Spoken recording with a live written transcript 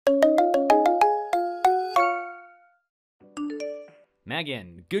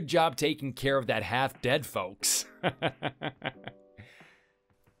Megan, good job taking care of that half-dead folks.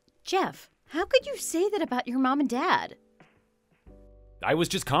 Jeff, how could you say that about your mom and dad? I was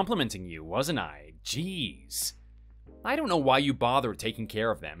just complimenting you, wasn't I? Jeez. I don't know why you bother taking care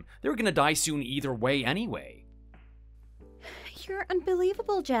of them. They're gonna die soon either way anyway. You're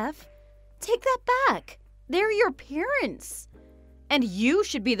unbelievable, Jeff. Take that back. They're your parents. And you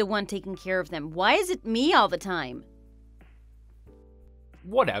should be the one taking care of them. Why is it me all the time?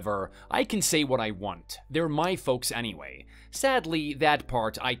 Whatever. I can say what I want. They're my folks anyway. Sadly, that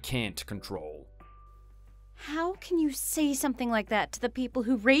part I can't control. How can you say something like that to the people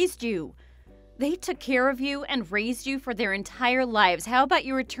who raised you? They took care of you and raised you for their entire lives. How about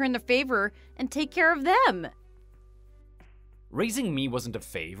you return the favor and take care of them? Raising me wasn't a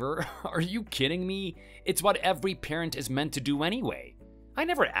favor. Are you kidding me? It's what every parent is meant to do anyway. I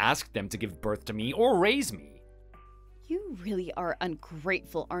never asked them to give birth to me or raise me. You really are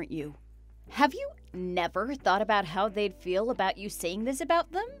ungrateful, aren't you? Have you never thought about how they'd feel about you saying this about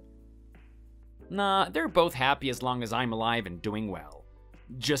them? Nah, they're both happy as long as I'm alive and doing well.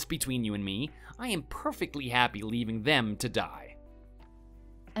 Just between you and me, I am perfectly happy leaving them to die.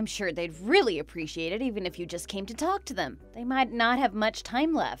 I'm sure they'd really appreciate it even if you just came to talk to them. They might not have much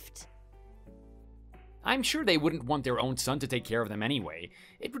time left. I'm sure they wouldn't want their own son to take care of them anyway.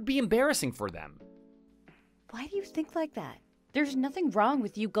 It would be embarrassing for them. Why do you think like that? There's nothing wrong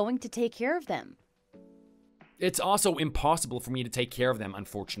with you going to take care of them. It's also impossible for me to take care of them,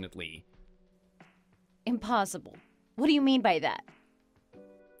 unfortunately. Impossible? What do you mean by that?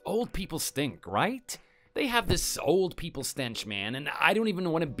 Old people stink, right? They have this old people stench, man, and I don't even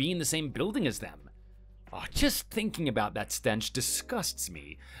want to be in the same building as them. Oh, just thinking about that stench disgusts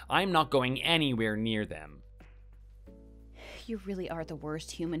me. I'm not going anywhere near them. You really are the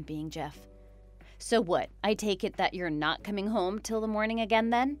worst human being, Jeff. So what? I take it that you're not coming home till the morning again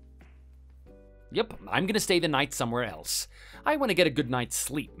then? Yep, I'm gonna stay the night somewhere else. I want to get a good night's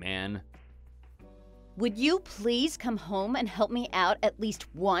sleep, man. Would you please come home and help me out at least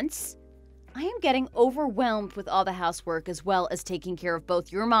once? I am getting overwhelmed with all the housework as well as taking care of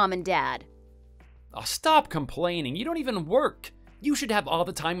both your mom and dad. Oh, stop complaining. You don't even work. You should have all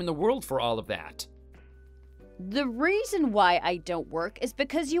the time in the world for all of that. The reason why I don't work is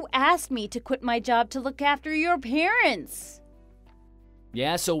because you asked me to quit my job to look after your parents.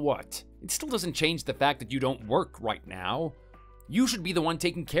 Yeah, so what? It still doesn't change the fact that you don't work right now. You should be the one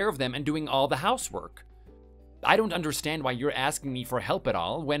taking care of them and doing all the housework. I don't understand why you're asking me for help at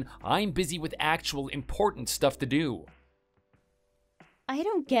all when I'm busy with actual important stuff to do. I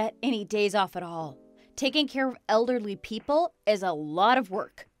don't get any days off at all. Taking care of elderly people is a lot of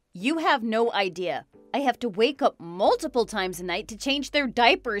work. You have no idea. I have to wake up multiple times a night to change their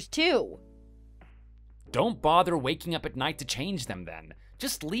diapers too. Don't bother waking up at night to change them then.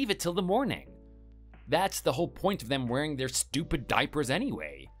 Just leave it till the morning. That's the whole point of them wearing their stupid diapers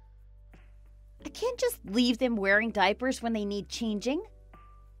anyway. I can't just leave them wearing diapers when they need changing.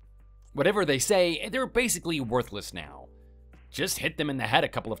 Whatever they say, they're basically worthless now. Just hit them in the head a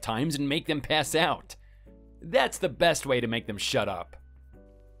couple of times and make them pass out. That's the best way to make them shut up.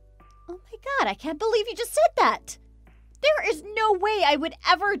 Oh my god, I can't believe you just said that. There is no way I would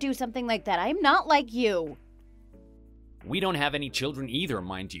ever do something like that. I'm not like you. We don't have any children either,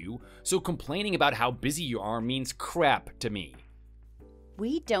 mind you, so complaining about how busy you are means crap to me.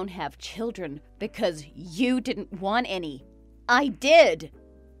 We don't have children because you didn't want any. I did.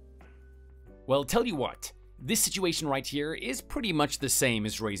 Well, tell you what, this situation right here is pretty much the same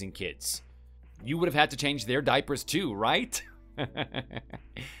as raising kids. You would have had to change their diapers too, right?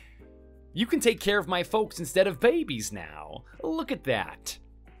 You can take care of my folks instead of babies now. Look at that.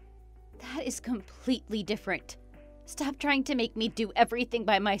 That is completely different. Stop trying to make me do everything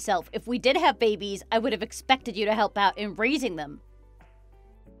by myself. If we did have babies, I would have expected you to help out in raising them.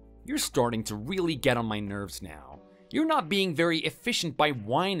 You're starting to really get on my nerves now. You're not being very efficient by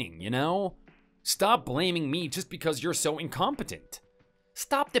whining, you know? Stop blaming me just because you're so incompetent.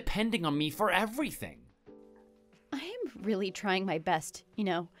 Stop depending on me for everything. I am really trying my best, you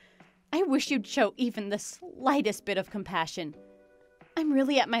know. I wish you'd show even the slightest bit of compassion. I'm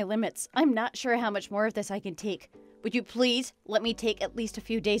really at my limits. I'm not sure how much more of this I can take. Would you please let me take at least a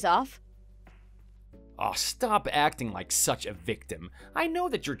few days off? Oh, stop acting like such a victim. I know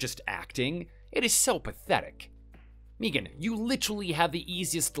that you're just acting. It is so pathetic. Megan, you literally have the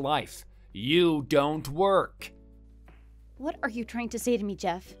easiest life. You don't work. What are you trying to say to me,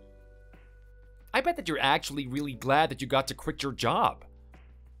 Jeff? I bet that you're actually really glad that you got to quit your job.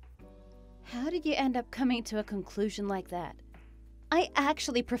 How did you end up coming to a conclusion like that? I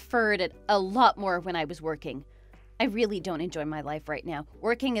actually preferred it a lot more when I was working. I really don't enjoy my life right now.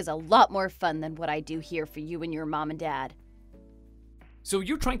 Working is a lot more fun than what I do here for you and your mom and dad. So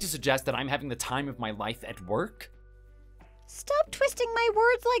you're trying to suggest that I'm having the time of my life at work? Stop twisting my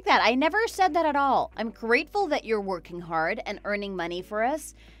words like that. I never said that at all. I'm grateful that you're working hard and earning money for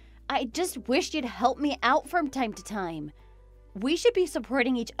us. I just wish you'd help me out from time to time. We should be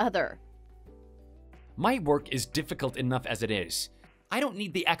supporting each other. My work is difficult enough as it is. I don't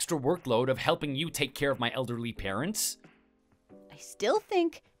need the extra workload of helping you take care of my elderly parents. I still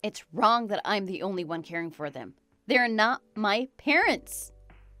think it's wrong that I'm the only one caring for them. They're not my parents.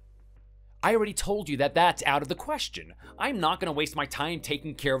 I already told you that that's out of the question. I'm not going to waste my time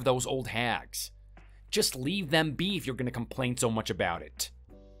taking care of those old hags. Just leave them be if you're going to complain so much about it.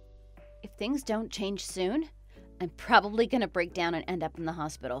 If things don't change soon, I'm probably going to break down and end up in the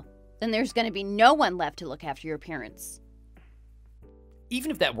hospital. Then there's going to be no one left to look after your parents. Even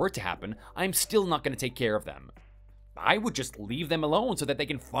if that were to happen, I'm still not going to take care of them. I would just leave them alone so that they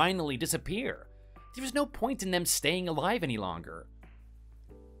can finally disappear. There's no point in them staying alive any longer.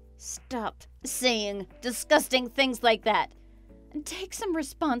 Stop saying disgusting things like that. And take some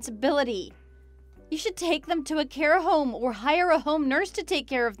responsibility. You should take them to a care home or hire a home nurse to take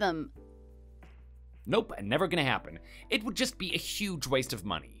care of them. Nope, never gonna happen. It would just be a huge waste of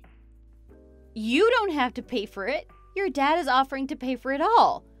money. You don't have to pay for it. Your dad is offering to pay for it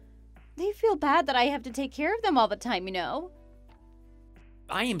all. They feel bad that I have to take care of them all the time, you know.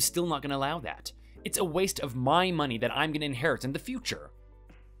 I am still not gonna allow that. It's a waste of my money that I'm gonna inherit in the future.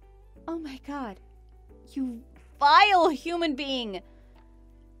 Oh my god. You vile human being.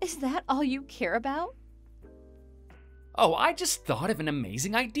 Is that all you care about? Oh, I just thought of an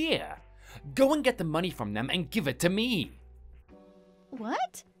amazing idea. Go and get the money from them and give it to me.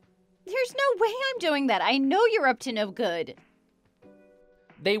 What? There's no way I'm doing that. I know you're up to no good.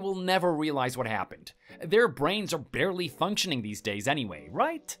 They will never realize what happened. Their brains are barely functioning these days anyway,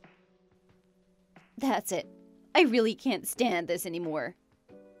 right? That's it. I really can't stand this anymore.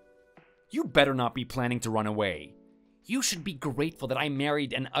 You better not be planning to run away. You should be grateful that I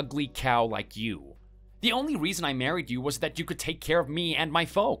married an ugly cow like you. The only reason I married you was that you could take care of me and my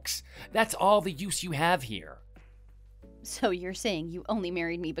folks. That's all the use you have here. So you're saying you only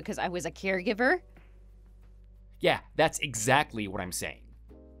married me because I was a caregiver? Yeah, that's exactly what I'm saying.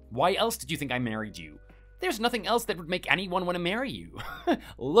 Why else did you think I married you? There's nothing else that would make anyone want to marry you.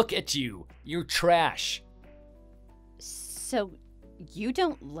 Look at you. You're trash. So you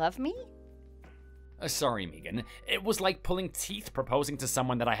don't love me? Sorry, Megan. It was like pulling teeth proposing to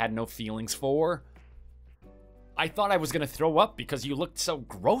someone that I had no feelings for. I thought I was gonna throw up because you looked so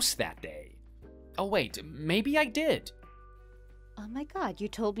gross that day. Oh wait, maybe I did. Oh my god, you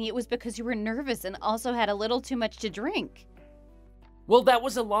told me it was because you were nervous and also had a little too much to drink. Well, that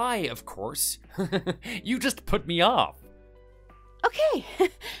was a lie, of course. You just put me off. Okay,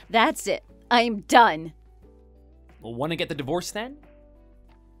 that's it. I'm done. Well, wanna get the divorce then?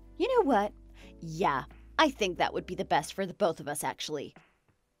 You know what? Yeah, I think that would be the best for the both of us, actually.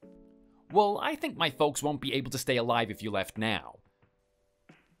 Well, I think my folks won't be able to stay alive if you left now.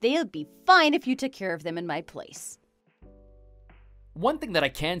 They'll be fine if you took care of them in my place. One thing that I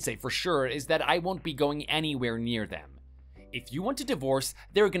can say for sure is that I won't be going anywhere near them. If you want to divorce,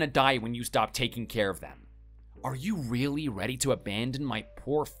 they're gonna die when you stop taking care of them. Are you really ready to abandon my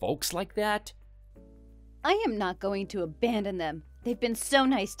poor folks like that? I am not going to abandon them. They've been so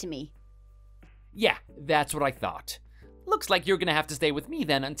nice to me. Yeah, that's what I thought. Looks like you're gonna have to stay with me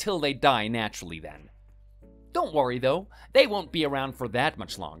then until they die naturally then. Don't worry though, they won't be around for that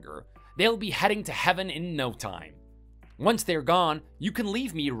much longer. They'll be heading to heaven in no time. Once they're gone, you can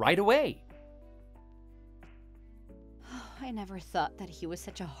leave me right away. I never thought that he was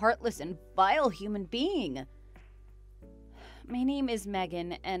such a heartless and vile human being. My name is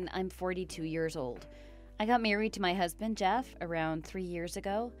Megan, and I'm 42 years old. I got married to my husband, Jeff, around 3 years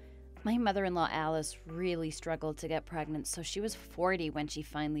ago. My mother-in-law, Alice, really struggled to get pregnant, so she was 40 when she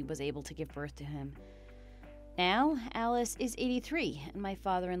finally was able to give birth to him. Now, Alice is 83, and my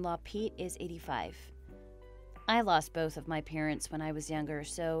father-in-law, Pete, is 85. I lost both of my parents when I was younger,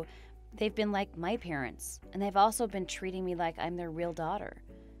 so they've been like my parents, and they've also been treating me like I'm their real daughter.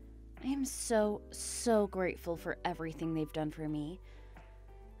 I am so, so grateful for everything they've done for me.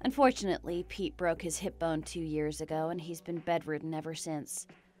 Unfortunately, Pete broke his hip bone 2 years ago, and he's been bedridden ever since.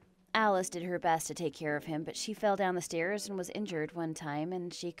 Alice did her best to take care of him, but she fell down the stairs and was injured one time,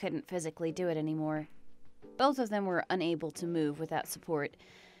 and she couldn't physically do it anymore. Both of them were unable to move without support,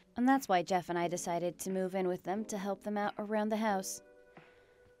 and that's why Jeff and I decided to move in with them to help them out around the house.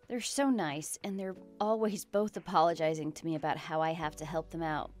 They're so nice, and they're always both apologizing to me about how I have to help them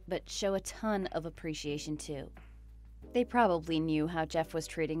out, but show a ton of appreciation too. They probably knew how Jeff was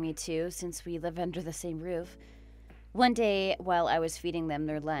treating me too, since we live under the same roof. One day, while I was feeding them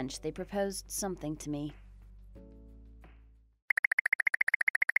their lunch, they proposed something to me.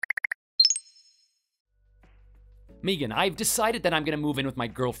 Megan, I've decided that I'm gonna move in with my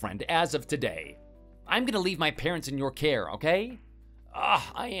girlfriend as of today. I'm gonna leave my parents in your care, okay?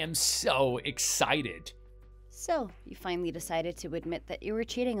 I am so excited. So, you finally decided to admit that you were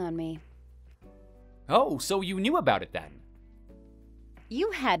cheating on me. Oh, so you knew about it then?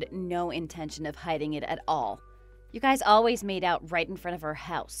 You had no intention of hiding it at all. You guys always made out right in front of her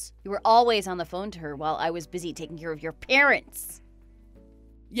house. You were always on the phone to her while I was busy taking care of your parents.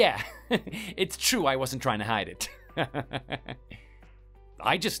 Yeah, it's true I wasn't trying to hide it.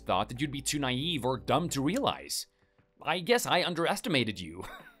 I just thought that you'd be too naive or dumb to realize. I guess I underestimated you.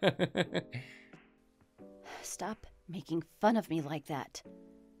 Stop making fun of me like that.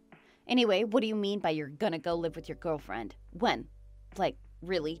 Anyway, what do you mean by you're gonna go live with your girlfriend? When? Like,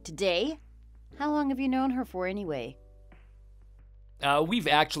 really, today? How long have you known her for anyway? We've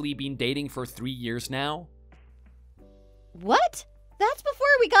actually been dating for 3 years now. What? That's before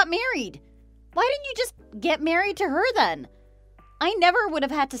we got married. Why didn't you just get married to her then? I never would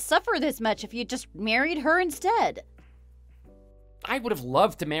have had to suffer this much if you just married her instead. I would have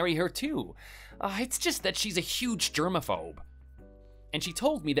loved to marry her too. It's just that she's a huge germaphobe. And she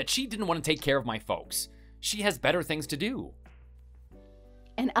told me that she didn't want to take care of my folks. She has better things to do.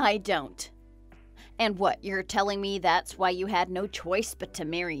 And I don't. And what, you're telling me that's why you had no choice but to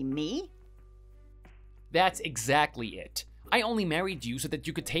marry me? That's exactly it. I only married you so that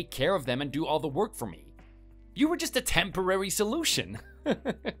you could take care of them and do all the work for me. You were just a temporary solution.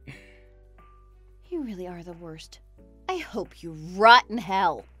 You really are the worst. I hope you rot in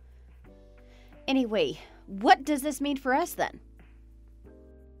hell. Anyway, what does this mean for us then?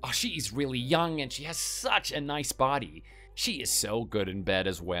 Oh, she's really young and she has such a nice body. She is so good in bed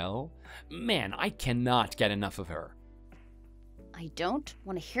as well. Man, I cannot get enough of her. I don't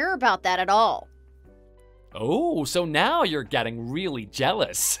want to hear about that at all. Oh, so now you're getting really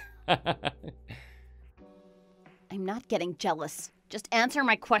jealous. I'm not getting jealous. Just answer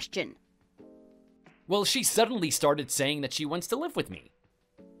my question. Well, she suddenly started saying that she wants to live with me.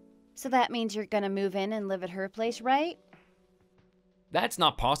 So that means you're gonna move in and live at her place, right? That's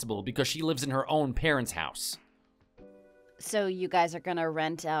not possible because she lives in her own parents' house. So you guys are gonna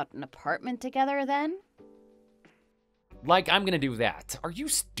rent out an apartment together then? Like I'm gonna do that. Are you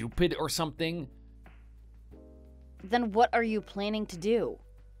stupid or something? Then what are you planning to do?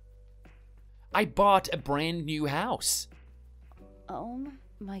 I bought a brand new house. Oh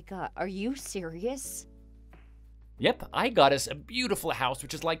my god, are you serious? Yep, I got us a beautiful house,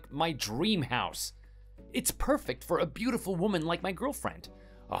 which is like my dream house. It's perfect for a beautiful woman like my girlfriend.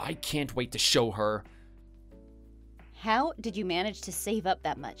 Oh, I can't wait to show her. How did you manage to save up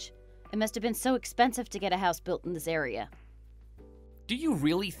that much? It must have been so expensive to get a house built in this area. Do you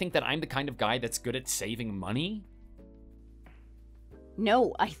really think that I'm the kind of guy that's good at saving money?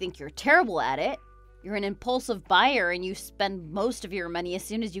 No, I think you're terrible at it. You're an impulsive buyer and you spend most of your money as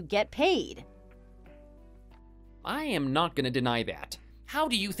soon as you get paid. I am not going to deny that. How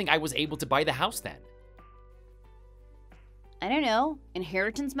do you think I was able to buy the house then? I don't know,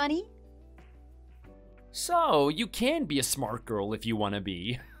 inheritance money? So, you can be a smart girl if you want to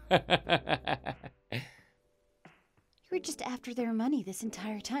be. You were just after their money this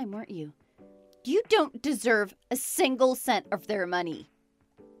entire time, weren't you? You don't deserve a single cent of their money.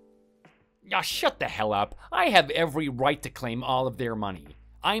 Ah, shut the hell up. I have every right to claim all of their money.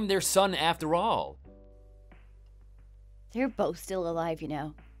 I'm their son after all. They're both still alive, you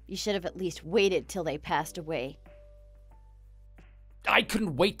know. You should have at least waited till they passed away. I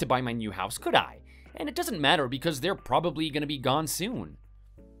couldn't wait to buy my new house, could I? And it doesn't matter because they're probably going to be gone soon.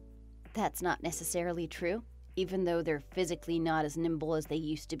 That's not necessarily true. Even though they're physically not as nimble as they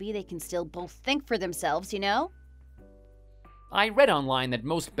used to be, they can still both think for themselves, you know? I read online that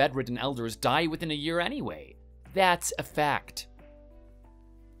most bedridden elders die within a year anyway. That's a fact.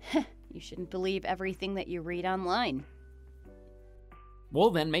 You shouldn't believe everything that you read online.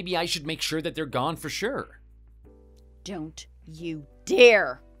 Well, then maybe I should make sure that they're gone for sure. Don't you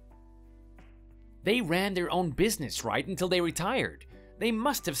dare! They ran their own business, right, until they retired. They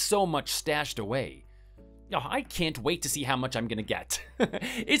must have so much stashed away. Oh, I can't wait to see how much I'm gonna get.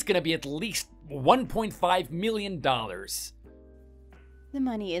 It's gonna be at least $1.5 million. The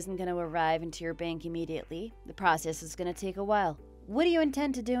money isn't going to arrive into your bank immediately. The process is going to take a while. What do you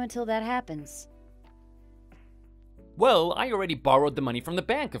intend to do until that happens? Well, I already borrowed the money from the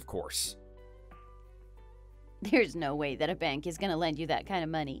bank, of course. There's no way that a bank is going to lend you that kind of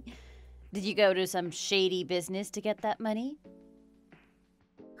money. Did you go to some shady business to get that money?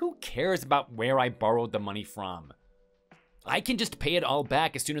 Who cares about where I borrowed the money from? I can just pay it all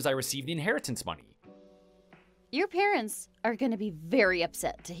back as soon as I receive the inheritance money. Your parents are going to be very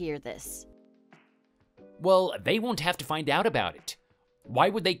upset to hear this. Well, they won't have to find out about it. Why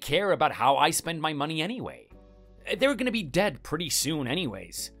would they care about how I spend my money anyway? They're gonna be dead pretty soon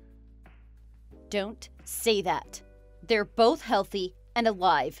anyways. Don't say that. They're both healthy and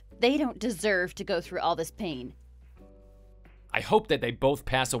alive. They don't deserve to go through all this pain. I hope that they both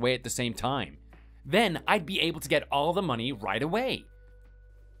pass away at the same time. Then I'd be able to get all the money right away.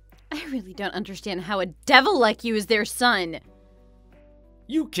 I really don't understand how a devil like you is their son.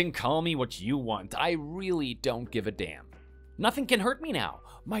 You can call me what you want. I really don't give a damn. Nothing can hurt me now.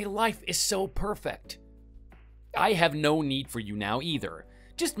 My life is so perfect. I have no need for you now either.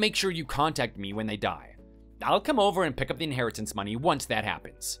 Just make sure you contact me when they die. I'll come over and pick up the inheritance money once that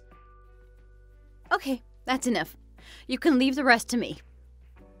happens. Okay, that's enough. You can leave the rest to me.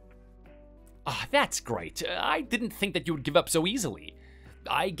 Ah, that's great. I didn't think that you would give up so easily.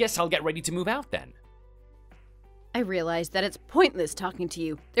 I guess I'll get ready to move out then. I realize that it's pointless talking to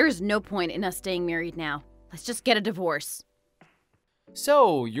you. There is no point in us staying married now. Let's just get a divorce.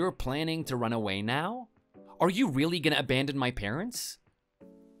 So, you're planning to run away now? Are you really gonna abandon my parents?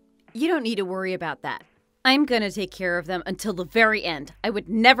 You don't need to worry about that. I'm gonna take care of them until the very end. I would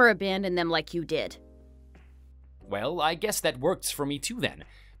never abandon them like you did. Well, I guess that works for me too then.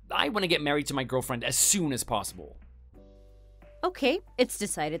 I want to get married to my girlfriend as soon as possible. Okay, it's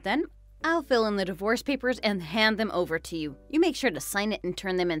decided then. I'll fill in the divorce papers and hand them over to you. You make sure to sign it and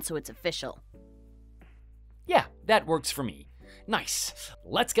turn them in so it's official. Yeah, that works for me. Nice.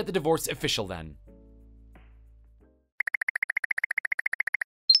 Let's get the divorce official then.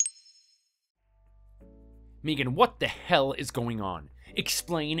 Megan, what the hell is going on?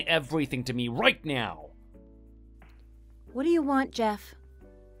 Explain everything to me right now. What do you want, Jeff?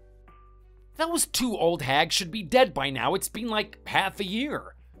 Those two old hags should be dead by now. It's been like half a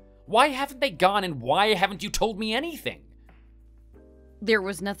year. Why haven't they gone and why haven't you told me anything? There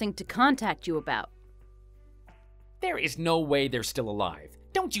was nothing to contact you about. There is no way they're still alive.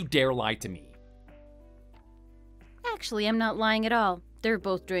 Don't you dare lie to me. Actually, I'm not lying at all. They're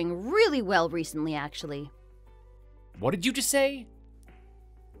both doing really well recently, actually. What did you just say?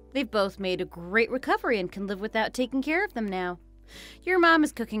 They've both made a great recovery and can live without taking care of them now. Your mom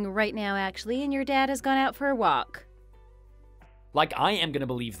is cooking right now, actually, and your dad has gone out for a walk. Like I am gonna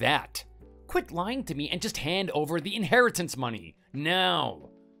believe that. Quit lying to me and just hand over the inheritance money. Now.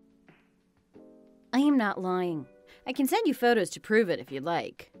 I am not lying. I can send you photos to prove it if you'd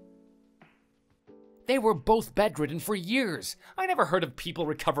like. They were both bedridden for years. I never heard of people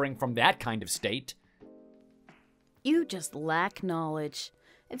recovering from that kind of state. You just lack knowledge.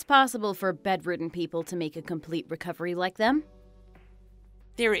 It's possible for bedridden people to make a complete recovery like them.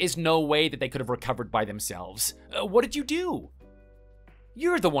 There is no way that they could have recovered by themselves. What did you do?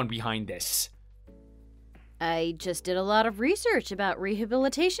 You're the one behind this. I just did a lot of research about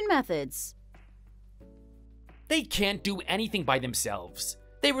rehabilitation methods. They can't do anything by themselves.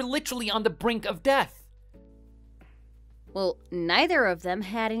 They were literally on the brink of death. Well, neither of them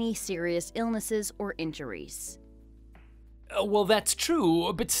had any serious illnesses or injuries. Well, that's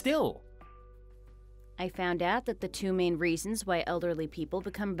true, but still. I found out that the two main reasons why elderly people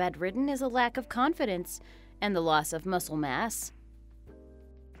become bedridden is a lack of confidence and the loss of muscle mass.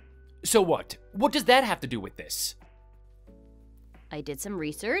 So what? What does that have to do with this? I did some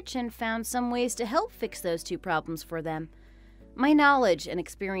research and found some ways to help fix those two problems for them. My knowledge and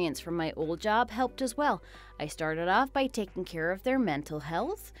experience from my old job helped as well. I started off by taking care of their mental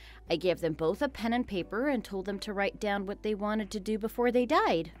health. I gave them both a pen and paper and told them to write down what they wanted to do before they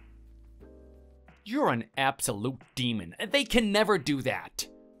died. You're an absolute demon. They can never do that.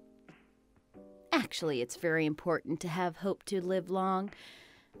 Actually, it's very important to have hope to live long,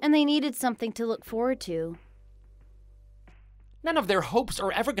 and they needed something to look forward to. None of their hopes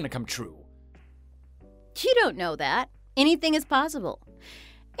are ever going to come true. You don't know that. Anything is possible.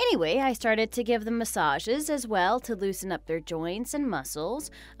 Anyway, I started to give them massages as well to loosen up their joints and muscles.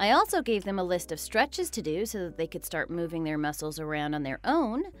 I also gave them a list of stretches to do so that they could start moving their muscles around on their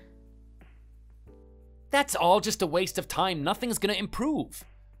own. That's all just a waste of time. Nothing's going to improve.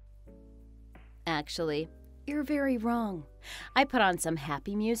 Actually, you're very wrong. I put on some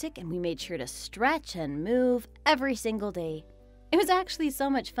happy music and we made sure to stretch and move every single day. It was actually so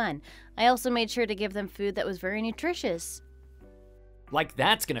much fun. I also made sure to give them food that was very nutritious. Like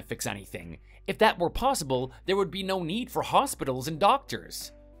that's gonna fix anything. If that were possible, there would be no need for hospitals and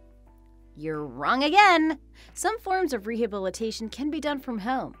doctors. You're wrong again. Some forms of rehabilitation can be done from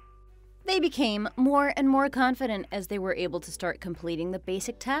home. They became more and more confident as they were able to start completing the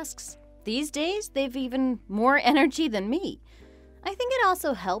basic tasks. These days, they've even more energy than me. I think it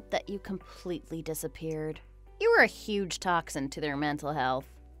also helped that you completely disappeared. You were a huge toxin to their mental health.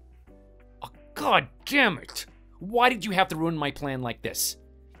 Oh, God damn it! Why did you have to ruin my plan like this?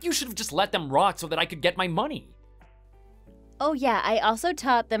 You should have just let them rot so that I could get my money. Oh yeah, I also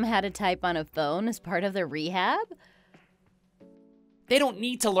taught them how to type on a phone as part of their rehab. They don't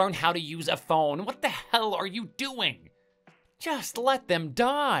need to learn how to use a phone. What the hell are you doing? Just let them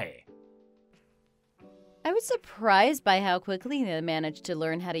die. I was surprised by how quickly they managed to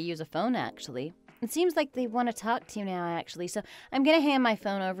learn how to use a phone, actually. It seems like they want to talk to you now, actually, so I'm gonna hand my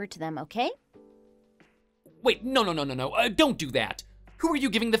phone over to them, okay? Wait, no, don't do that. Who are you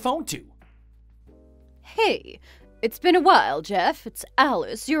giving the phone to? Hey, it's been a while, Jeff. It's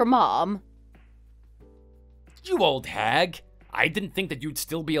Alice, your mom. You old hag. I didn't think that you'd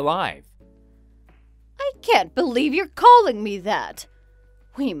still be alive. I can't believe you're calling me that.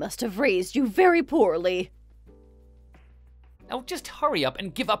 We must have raised you very poorly. Now just hurry up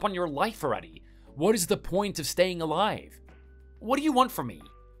and give up on your life already. What is the point of staying alive? What do you want from me?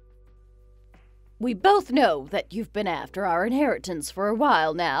 We both know that you've been after our inheritance for a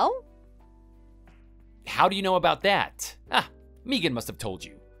while now. How do you know about that? Megan must have told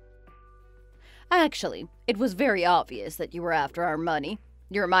you. Actually, it was very obvious that you were after our money.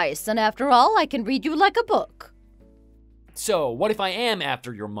 You're my son after all. I can read you like a book. So, what if I am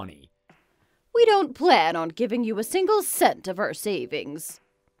after your money? We don't plan on giving you a single cent of our savings.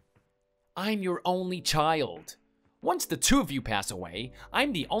 I'm your only child. Once the two of you pass away,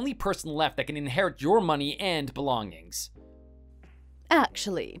 I'm the only person left that can inherit your money and belongings.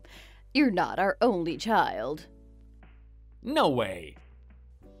 Actually, you're not our only child. No way.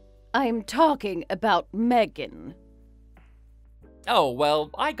 I'm talking about Megan. Oh, well,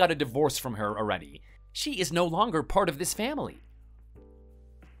 I got a divorce from her already. She is no longer part of this family.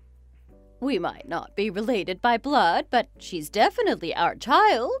 We might not be related by blood, but she's definitely our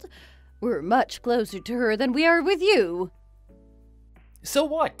child. We're much closer to her than we are with you. So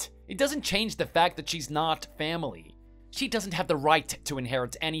what? It doesn't change the fact that she's not family. She doesn't have the right to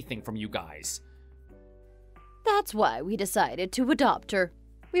inherit anything from you guys. That's why we decided to adopt her.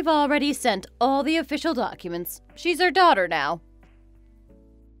 We've already sent all the official documents. She's our daughter now.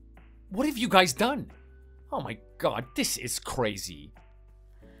 What have you guys done? Oh my god, this is crazy.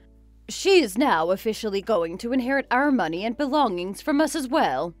 She is now officially going to inherit our money and belongings from us as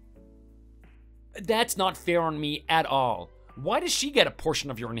well. That's not fair on me at all. Why does she get a portion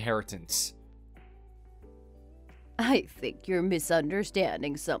of your inheritance? I think you're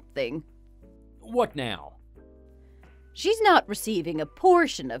misunderstanding something. What now? She's not receiving a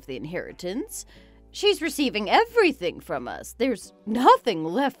portion of the inheritance. She's receiving everything from us. There's nothing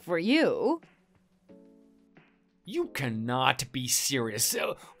left for you. You cannot be serious.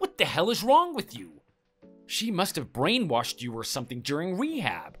 What the hell is wrong with you? She must have brainwashed you or something during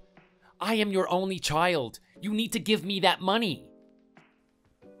rehab. I am your only child. You need to give me that money.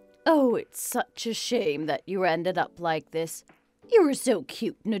 Oh, it's such a shame that you ended up like this. You were so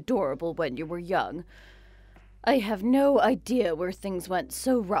cute and adorable when you were young. I have no idea where things went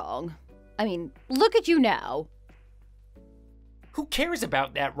so wrong. I mean, look at you now. Who cares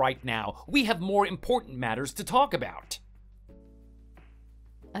about that right now? We have more important matters to talk about.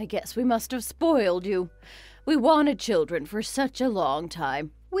 I guess we must have spoiled you. We wanted children for such a long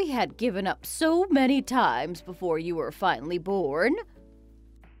time. We had given up so many times before you were finally born.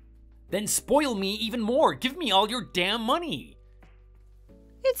 Then spoil me even more. Give me all your damn money.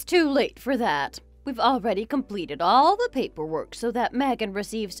 It's too late for that. We've already completed all the paperwork so that Megan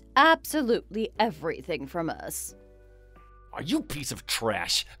receives absolutely everything from us. Are you a piece of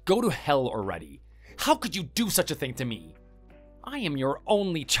trash? Go to hell already. How could you do such a thing to me? I am your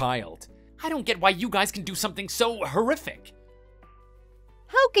only child. I don't get why you guys can do something so horrific.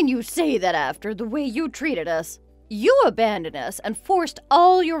 How can you say that after the way you treated us? You abandoned us and forced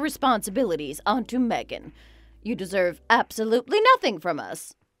all your responsibilities onto Megan. You deserve absolutely nothing from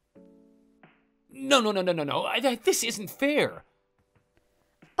us. No. This isn't fair.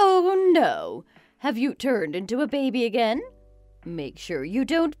 Oh no. Have you turned into a baby again? Make sure you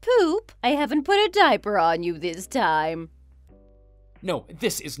don't poop. I haven't put a diaper on you this time. No,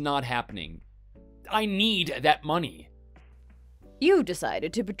 this is not happening. I need that money. You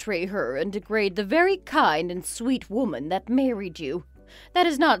decided to betray her and degrade the very kind and sweet woman that married you. That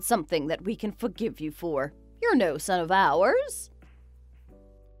is not something that we can forgive you for. You're no son of ours.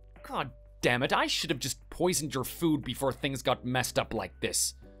 God damn it, I should have just poisoned your food before things got messed up like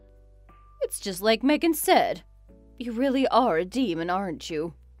this. It's just like Megan said. You really are a demon, aren't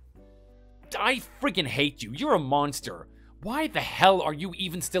you? I friggin' hate you. You're a monster. Why the hell are you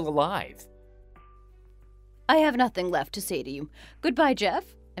even still alive? I have nothing left to say to you. Goodbye, Jeff.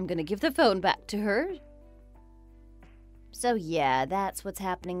 I'm gonna give the phone back to her. So yeah, that's what's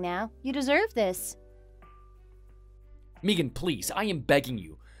happening now. You deserve this. Megan, please, I am begging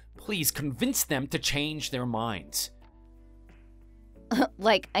you. Please convince them to change their minds.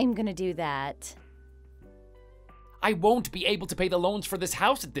 Like I'm gonna do that. I won't be able to pay the loans for this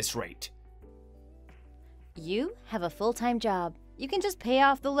house at this rate. You have a full-time job. You can just pay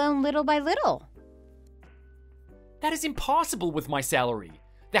off the loan little by little. That is impossible with my salary.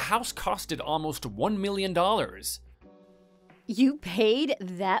 The house costed almost $1 million. You paid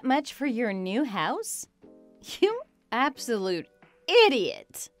that much for your new house? You absolute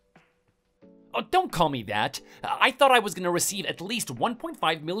idiot. Oh, don't call me that. I thought I was going to receive at least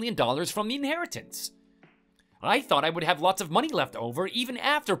 $1.5 million from the inheritance. I thought I would have lots of money left over even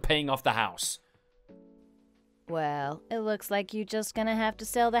after paying off the house. Well, it looks like you're just gonna have to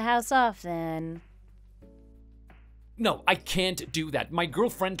sell the house off then. No, I can't do that. My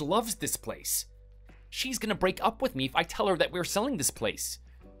girlfriend loves this place. She's gonna break up with me if I tell her that we're selling this place.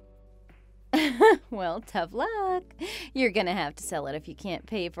 Well, tough luck. You're gonna have to sell it if you can't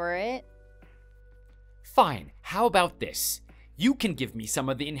pay for it. Fine, how about this? You can give me some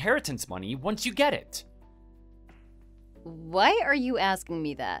of the inheritance money once you get it. Why are you asking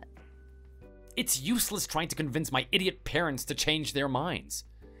me that? It's useless trying to convince my idiot parents to change their minds.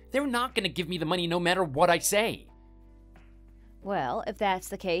 They're not gonna give me the money no matter what I say. Well, if that's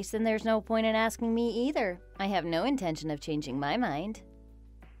the case, then there's no point in asking me either. I have no intention of changing my mind.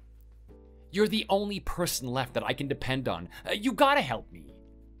 You're the only person left that I can depend on. You gotta help me.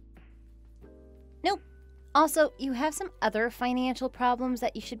 Nope. Also, you have some other financial problems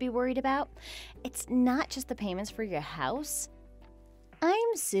that you should be worried about. It's not just the payments for your house.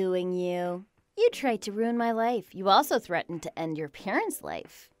 I'm suing you. You tried to ruin my life. You also threatened to end your parents'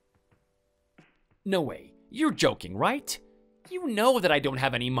 life. No way. You're joking, right? You know that I don't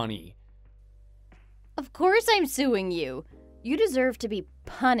have any money. Of course I'm suing you. You deserve to be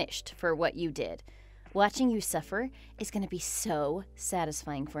punished for what you did. Watching you suffer is going to be so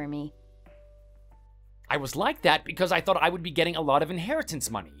satisfying for me. I was like that because I thought I would be getting a lot of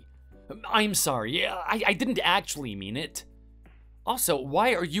inheritance money. I'm sorry, I didn't actually mean it. Also,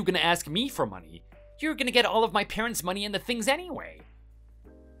 why are you gonna ask me for money? You're gonna get all of my parents' money and the things anyway.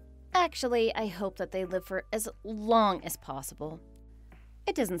 Actually, I hope that they live for as long as possible.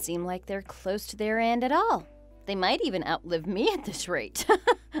 It doesn't seem like they're close to their end at all. They might even outlive me at this rate.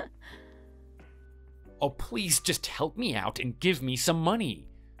 Oh, please just help me out and give me some money.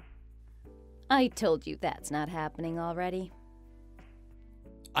 I told you that's not happening already.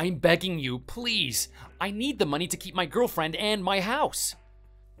 I'm begging you, please. I need the money to keep my girlfriend and my house.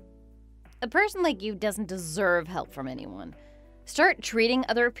 A person like you doesn't deserve help from anyone. Start treating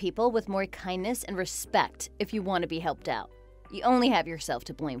other people with more kindness and respect if you want to be helped out. You only have yourself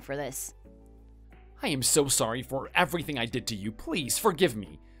to blame for this. I am so sorry for everything I did to you. Please forgive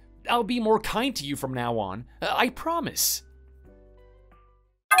me. I'll be more kind to you from now on. I promise.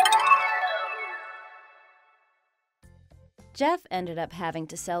 Jeff ended up having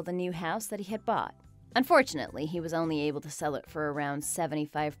to sell the new house that he had bought. Unfortunately, he was only able to sell it for around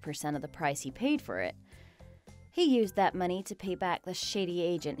 75% of the price he paid for it. He used that money to pay back the shady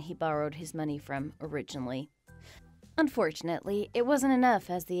agent he borrowed his money from originally. Unfortunately, it wasn't enough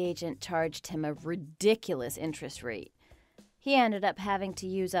as the agent charged him a ridiculous interest rate. He ended up having to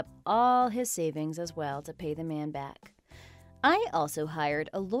use up all his savings as well to pay the man back. I also hired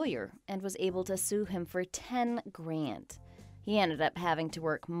a lawyer and was able to sue him for $10 grand. He ended up having to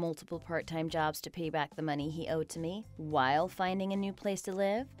work multiple part-time jobs to pay back the money he owed to me while finding a new place to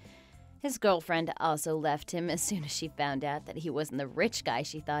live. His girlfriend also left him as soon as she found out that he wasn't the rich guy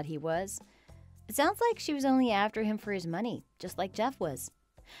she thought he was. It sounds like she was only after him for his money, just like Jeff was.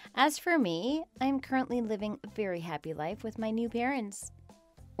 As for me, I'm currently living a very happy life with my new parents.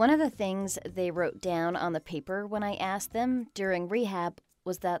 One of the things they wrote down on the paper when I asked them during rehab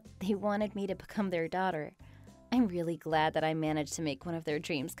was that they wanted me to become their daughter. I'm really glad that I managed to make one of their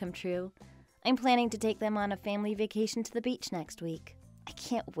dreams come true. I'm planning to take them on a family vacation to the beach next week. I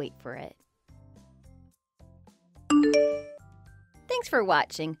can't wait for it. Thanks for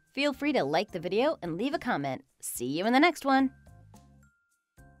watching. Feel free to like the video and leave a comment. See you in the next one.